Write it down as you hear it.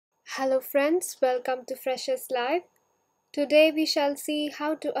Hello friends, welcome to Freshers Live. Today we shall see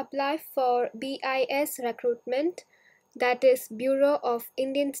how to apply for BIS recruitment, that is Bureau of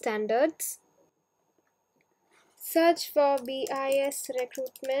Indian Standards. Search for BIS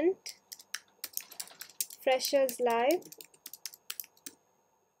recruitment, Freshers Live.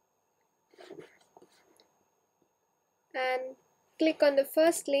 And click on the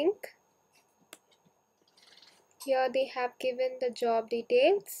first link. Here they have given the job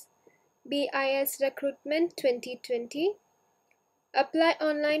details. BIS Recruitment 2020. Apply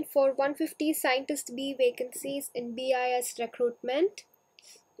online for 150 Scientist B vacancies in BIS Recruitment.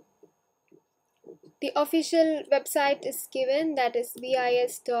 The official website is given, that is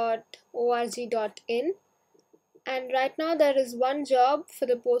bis.org.in. And right now there is one job for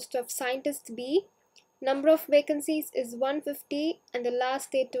the post of Scientist B. Number of vacancies is 150 and the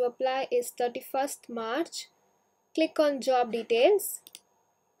last date to apply is 31st March. Click on job details.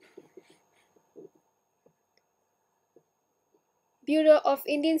 Bureau of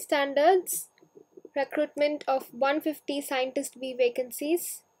Indian Standards, recruitment of 150 Scientist B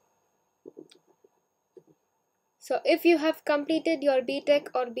vacancies. So if you have completed your BTech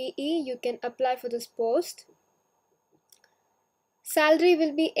or BE, you can apply for this post. Salary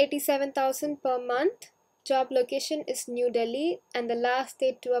will be 87,000 per month. Job location is New Delhi and the last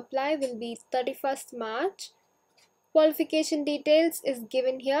date to apply will be 31st March. Qualification details is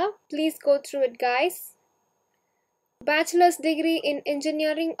given here. Please go through it, guys. Bachelor's degree in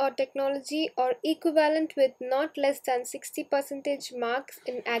engineering or technology or equivalent with not less than 60% marks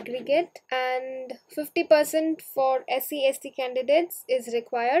in aggregate and 50% for SC/ST candidates is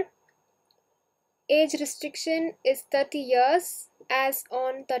required. Age restriction is 30 years as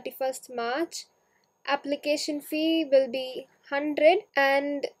on 31st March. Application fee will be 100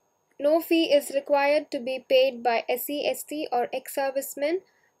 and no fee is required to be paid by SC/ST or ex-servicemen,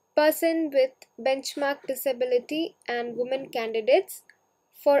 person with benchmark disability and women candidates.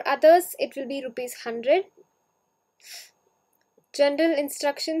 For others it will be ₹100. General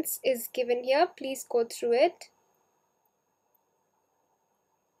instructions is given here. Please go through it.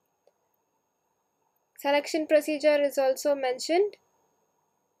 Selection procedure is also mentioned.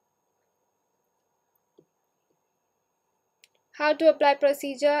 How to apply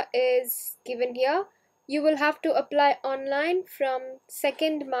procedure is given here. You will have to apply online from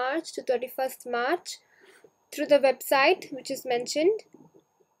 2nd March to 31st March through the website which is mentioned,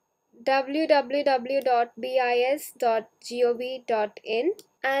 www.bis.gov.in,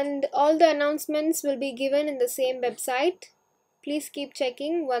 and all the announcements will be given in the same website. Please keep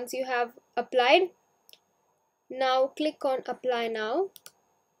checking once you have applied. Now click on apply now.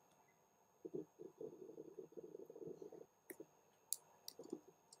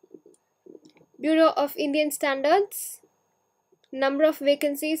 Bureau of Indian Standards, number of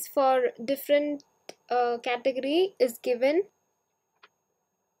vacancies for different category is given,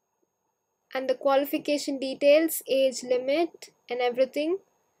 and the qualification details, age limit and everything.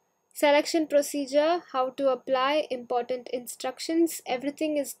 Selection procedure, how to apply, important instructions,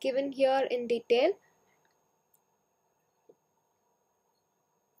 everything is given here in detail.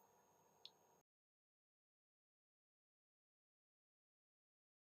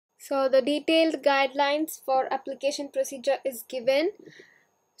 So the detailed guidelines for application procedure is given.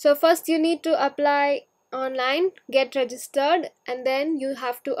 So first you need to apply online, get registered, and then you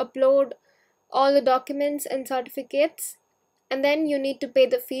have to upload all the documents and certificates, and then you need to pay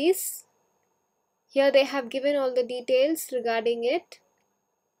the fees. Here they have given all the details regarding it.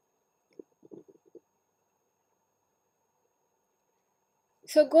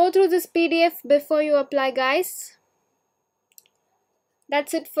 So go through this PDF before you apply, guys.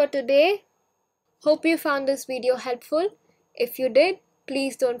 That's it for today. Hope you found this video helpful. If you did,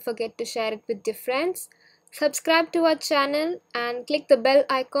 please don't forget to share it with your friends. Subscribe to our channel and click the bell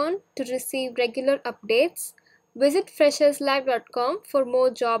icon to receive regular updates. Visit fresherslive.com for more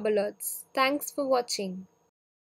job alerts. Thanks for watching.